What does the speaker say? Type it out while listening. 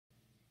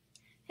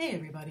Hey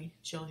everybody,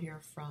 Jill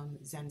here from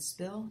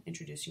ZenSpill,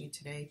 introducing you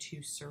today to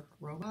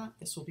SERPROBOT.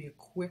 This will be a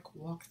quick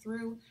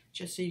walkthrough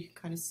just so you can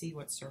kind of see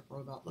what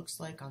SERPROBOT looks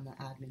like on the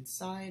admin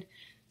side.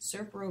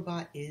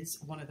 SERPROBOT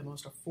is one of the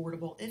most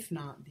affordable, if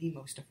not the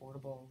most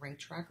affordable, rank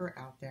tracker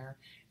out there.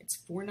 It's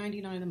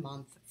 $4.99 a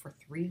month for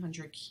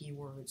 300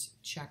 keywords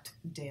checked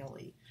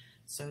daily.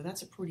 So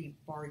that's a pretty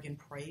bargain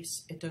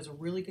price. It does a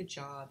really good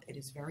job. It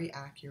is very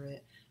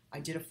accurate. I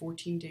did a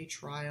 14-day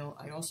trial.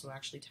 I also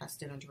actually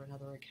tested under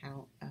another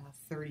account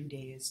 30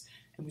 days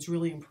and was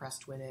really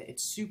impressed with it.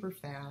 It's super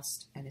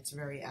fast and it's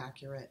very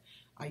accurate.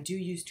 I do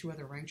use two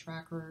other rank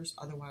trackers.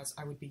 Otherwise,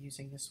 I would be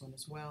using this one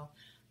as well.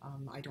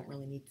 I don't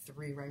really need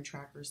 3 rank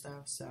trackers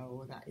though,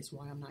 so that is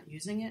why I'm not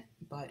using it.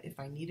 But if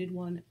I needed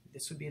one,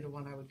 this would be the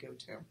one I would go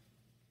to.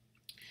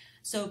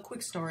 So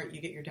quick start, you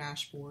get your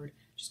dashboard,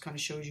 just kind of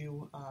shows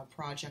you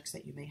projects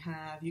that you may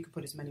have. You can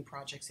put as many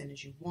projects in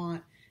as you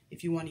want.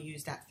 If you want to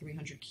use that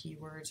 300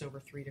 keywords over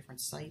 3 different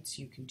sites,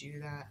 you can do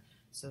that.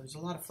 So there's a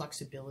lot of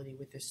flexibility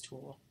with this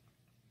tool.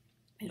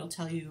 It'll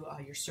tell you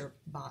your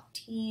SERPBot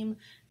team.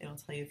 It'll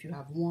tell you if you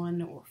have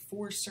 1 or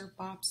 4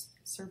 SERPbots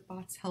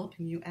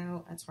helping you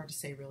out. That's hard to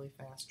say really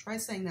fast. Try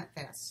saying that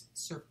fast,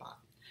 SERPbot.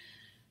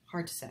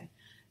 Hard to say.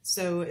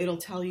 So it'll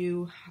tell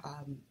you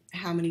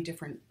how many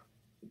different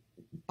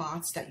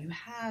bots that you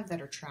have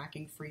that are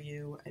tracking for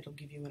you. It'll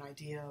give you an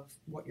idea of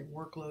what your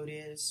workload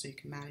is so you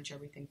can manage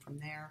everything from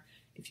there.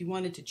 If you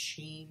wanted to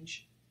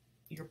change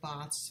your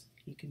bots,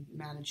 you can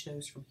manage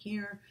those from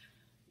here.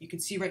 You can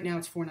see right now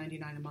it's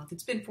 $4.99 a month.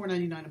 It's been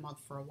 $4.99 a month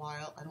for a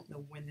while. I don't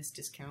know when this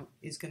discount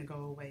is going to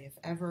go away, if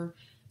ever.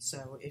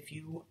 So if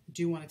you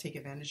do want to take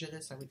advantage of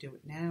this, I would do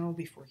it now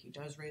before he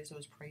does raise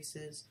those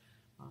prices.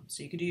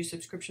 So you can do your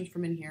subscriptions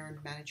from in here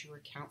and manage your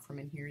account from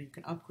in here. You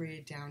can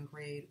upgrade,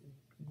 downgrade,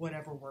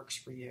 whatever works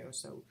for you.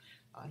 So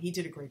he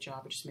did a great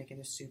job of just making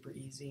this super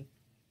easy.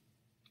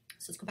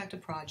 So let's go back to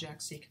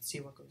projects so you can see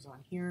what goes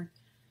on here.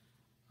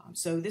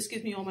 So this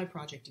gives me all my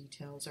project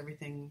details,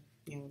 everything,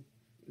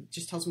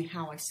 just tells me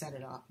how I set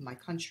it up. My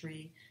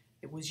country,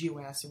 it was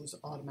US, it was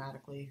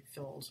automatically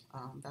filled.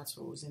 That's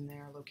what was in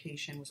there.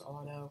 Location was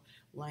auto,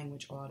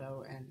 language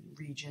auto, and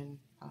region.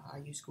 I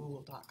use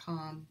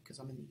google.com because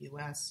I'm in the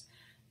US.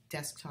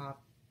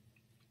 Desktop,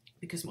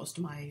 because most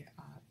of my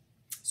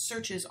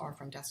searches are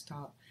from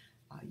desktop.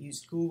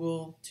 Used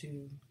Google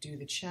to do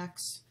the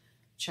checks.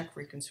 Check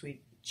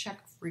frequency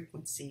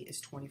is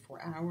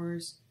 24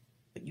 hours,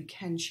 but you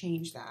can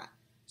change that.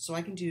 So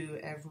I can do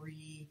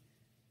every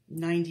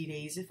 90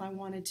 days if I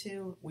wanted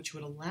to, which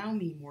would allow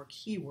me more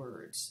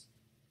keywords.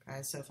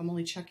 Okay, so if I'm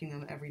only checking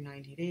them every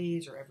 90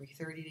 days or every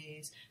 30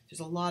 days, there's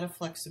a lot of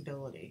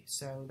flexibility.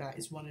 So that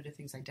is one of the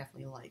things I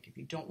definitely like. If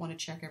you don't want to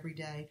check every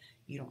day,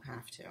 you don't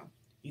have to.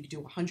 You could do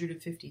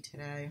 150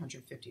 today,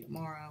 150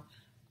 tomorrow.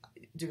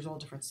 There's all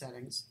different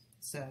settings.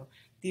 So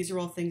these are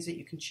all things that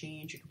you can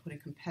change. You can put in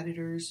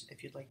competitors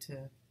if you'd like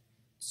to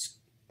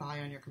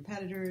spy on your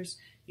competitors.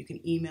 You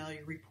can email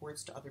your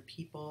reports to other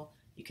people.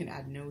 You can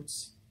add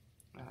notes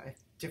if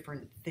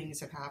different things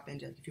have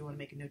happened. Like if you want to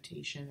make a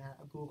notation that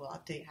a Google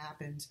update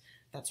happened,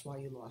 that's why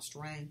you lost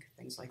rank,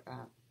 things like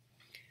that.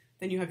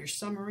 Then you have your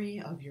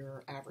summary of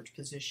your average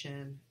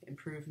position,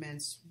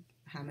 improvements,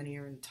 how many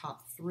are in the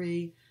top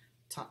 3,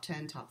 top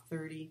 10, top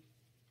 30,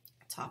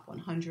 top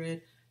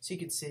 100. So you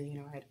can see,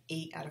 I had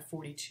 8 out of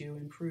 42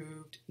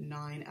 improved,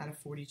 9 out of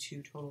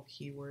 42 total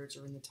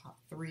keywords are in the top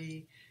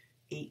 3,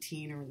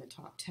 18 are in the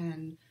top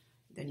 10.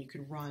 Then you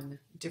can run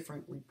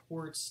different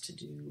reports to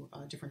do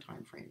different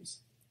time frames.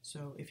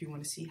 So if you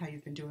want to see how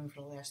you've been doing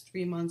for the last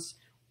 3 months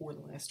or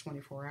the last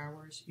 24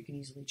 hours, you can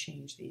easily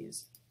change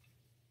these.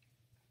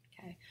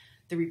 Okay,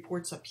 the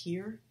reports up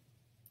here,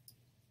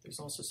 there's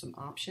also some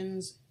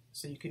options.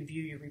 So you can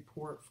view your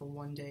report for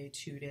 1 day,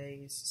 2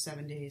 days,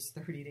 7 days,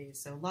 30 days.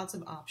 So lots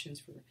of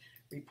options for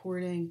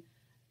reporting.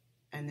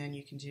 And then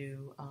you can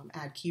do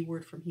add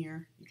keyword from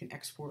here. You can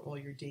export all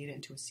your data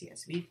into a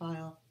CSV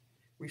file.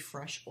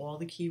 Refresh all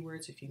the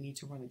keywords if you need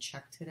to run a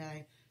check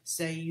today.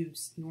 Say you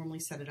normally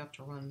set it up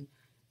to run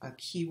a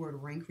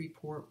keyword rank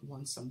report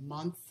once a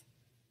month,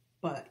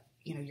 but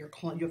you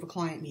have a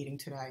client meeting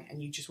today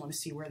and you just want to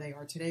see where they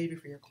are today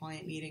before your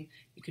client meeting.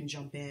 You can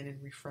jump in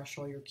and refresh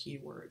all your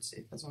keywords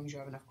as long as you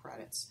have enough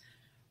credits.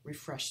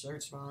 Refresh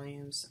search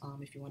volumes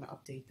if you want to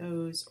update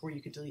those, or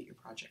you could delete your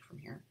project from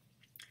here.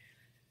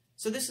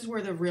 So this is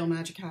where the real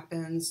magic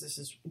happens. This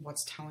is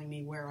what's telling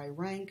me where I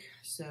rank.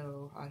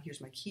 So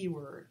here's my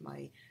keyword,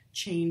 my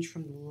change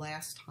from the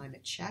last time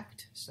it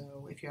checked.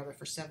 So if you have it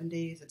for 7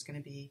 days, it's going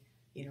to be,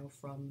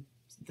 from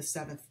the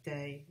 7th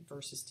day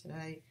versus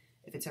today.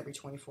 If it's every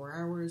 24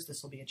 hours,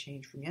 this will be a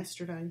change from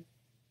yesterday.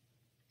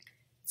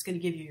 It's going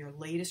to give you your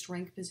latest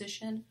rank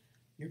position,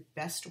 your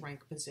best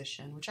rank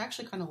position, which I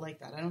actually kind of like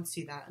that. I don't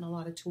see that in a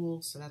lot of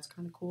tools, so that's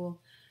kind of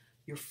cool.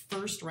 Your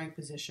first rank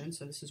position,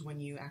 so this is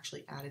when you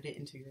actually added it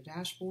into your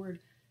dashboard.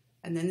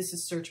 And then this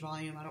is search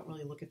volume. I don't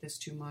really look at this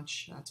too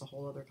much. That's a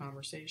whole other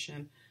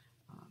conversation.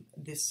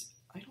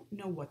 I don't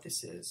know what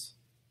this is.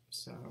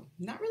 So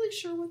not really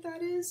sure what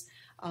that is.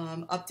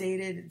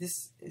 Updated,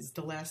 this is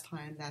the last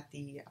time that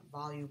the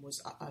volume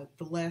was,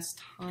 the last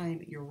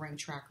time your rank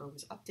tracker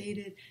was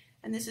updated,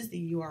 and this is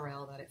the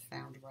URL that it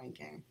found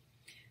ranking.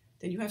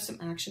 Then you have some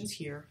actions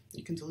here.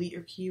 You can delete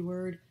your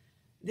keyword.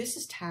 This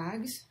is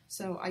tags,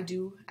 so I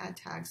do add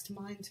tags to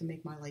mine to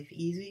make my life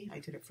easy. I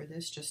did it for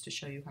this just to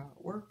show you how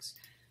it works.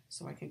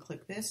 So I can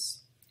click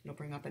this, it'll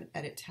bring up an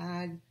edit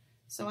tag.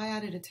 So I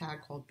added a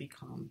tag called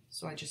become.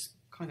 So I just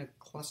kind of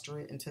cluster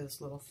it into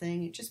this little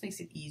thing. It just makes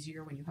it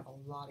easier when you have a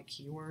lot of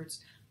keywords.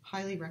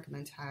 Highly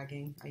recommend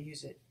tagging. I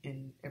use it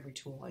in every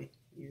tool I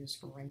use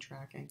for rank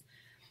tracking.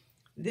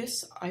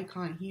 This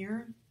icon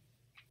here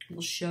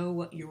will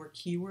show your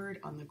keyword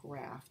on the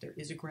graph. There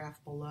is a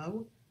graph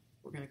below.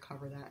 We're going to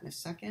cover that in a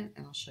second,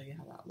 and I'll show you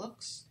how that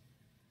looks.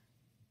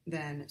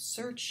 Then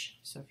search.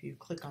 So if you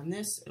click on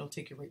this, it'll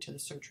take you right to the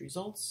search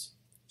results.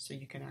 So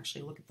you can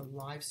actually look at the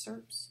live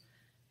SERPs.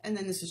 And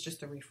then this is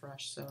just a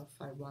refresh. So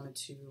if I wanted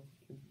to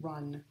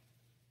run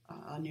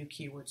a new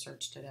keyword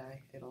search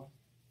today, it'll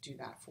do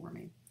that for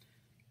me.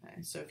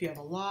 Okay, so if you have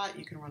a lot,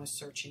 you can run a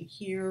search in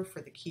here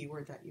for the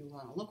keyword that you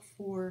want to look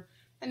for,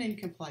 and then you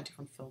can apply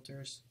different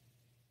filters.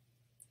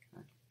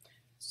 Okay.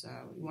 So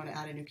you want to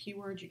add a new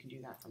keyword, you can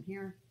do that from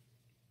here.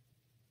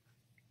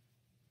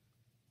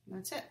 And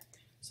that's it.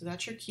 So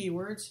that's your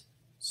keywords.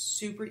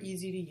 Super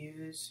easy to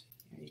use.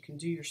 You can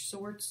do your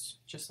sorts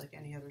just like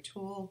any other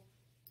tool.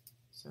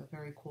 So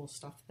very cool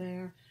stuff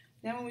there.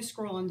 Now when we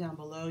scroll on down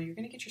below, you're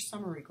going to get your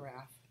summary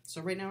graph.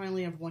 So right now I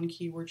only have one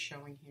keyword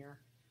showing here.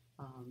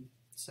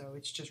 So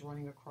it's just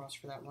running across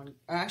for that one.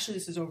 Actually,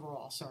 this is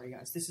overall. Sorry,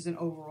 guys. This is an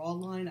overall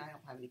line. I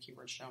don't have any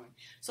keywords showing.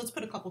 So let's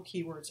put a couple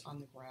keywords on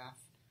the graph.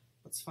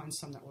 Let's find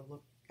some that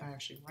I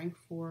actually rank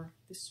for.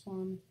 This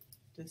one,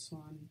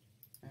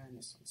 and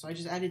this one. So I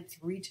just added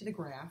 3 to the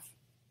graph.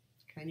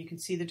 Okay, and you can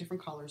see the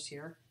different colors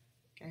here.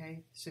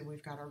 Okay, so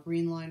we've got our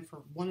green line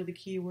for one of the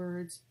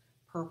keywords,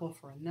 purple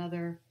for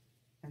another,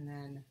 and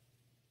then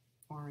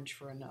orange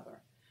for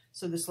another.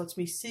 So this lets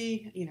me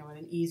see, at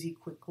an easy,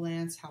 quick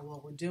glance how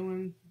well we're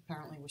doing.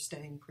 Apparently we're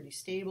staying pretty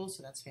stable,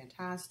 so that's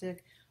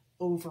fantastic.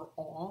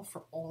 Overall,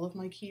 for all of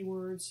my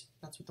keywords,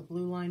 that's what the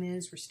blue line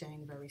is, we're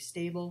staying very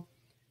stable.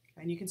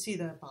 And you can see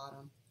the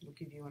bottom. It'll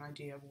give you an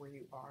idea of where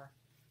you are.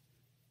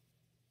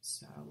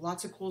 So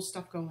lots of cool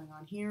stuff going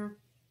on here.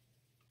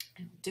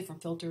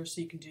 Different filters,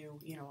 so you can do,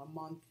 a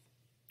month,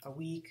 a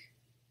week.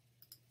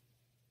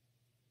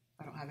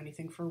 I don't have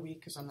anything for a week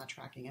because I'm not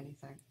tracking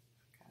anything.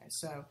 Okay,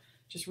 so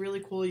just really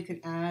cool. You can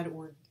add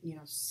or,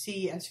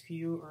 see as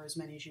few or as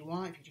many as you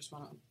want if you just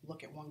want to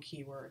look at one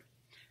keyword.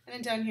 And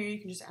then down here, you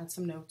can just add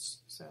some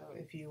notes. So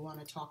if you want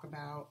to talk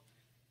about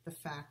the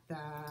fact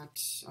that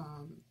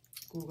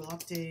Google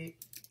update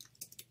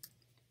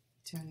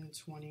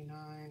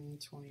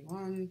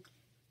 10/29/21,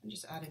 and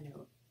just add a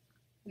note.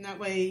 And that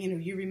way,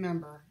 you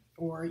remember.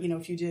 Or,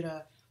 if you did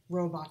a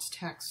robots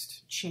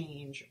text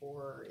change,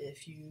 or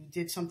if you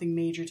did something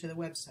major to the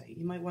website,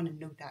 you might want to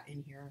note that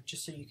in here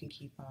just so you can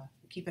keep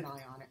an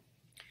eye on it.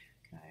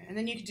 Okay. And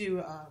then you could do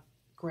a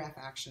graph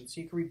action, so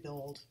you can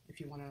rebuild if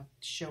you want to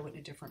show it in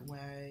a different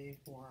way,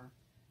 or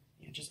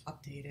just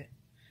update it.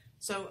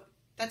 So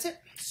that's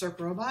it,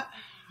 SERPROBOT.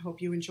 I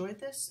hope you enjoyed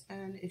this,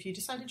 and if you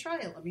decide to try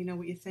it, let me know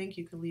what you think.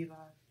 You can leave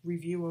a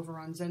review over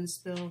on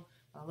ZenSpill.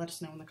 Let us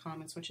know in the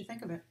comments what you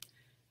think of it.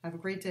 Have a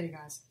great day,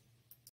 guys.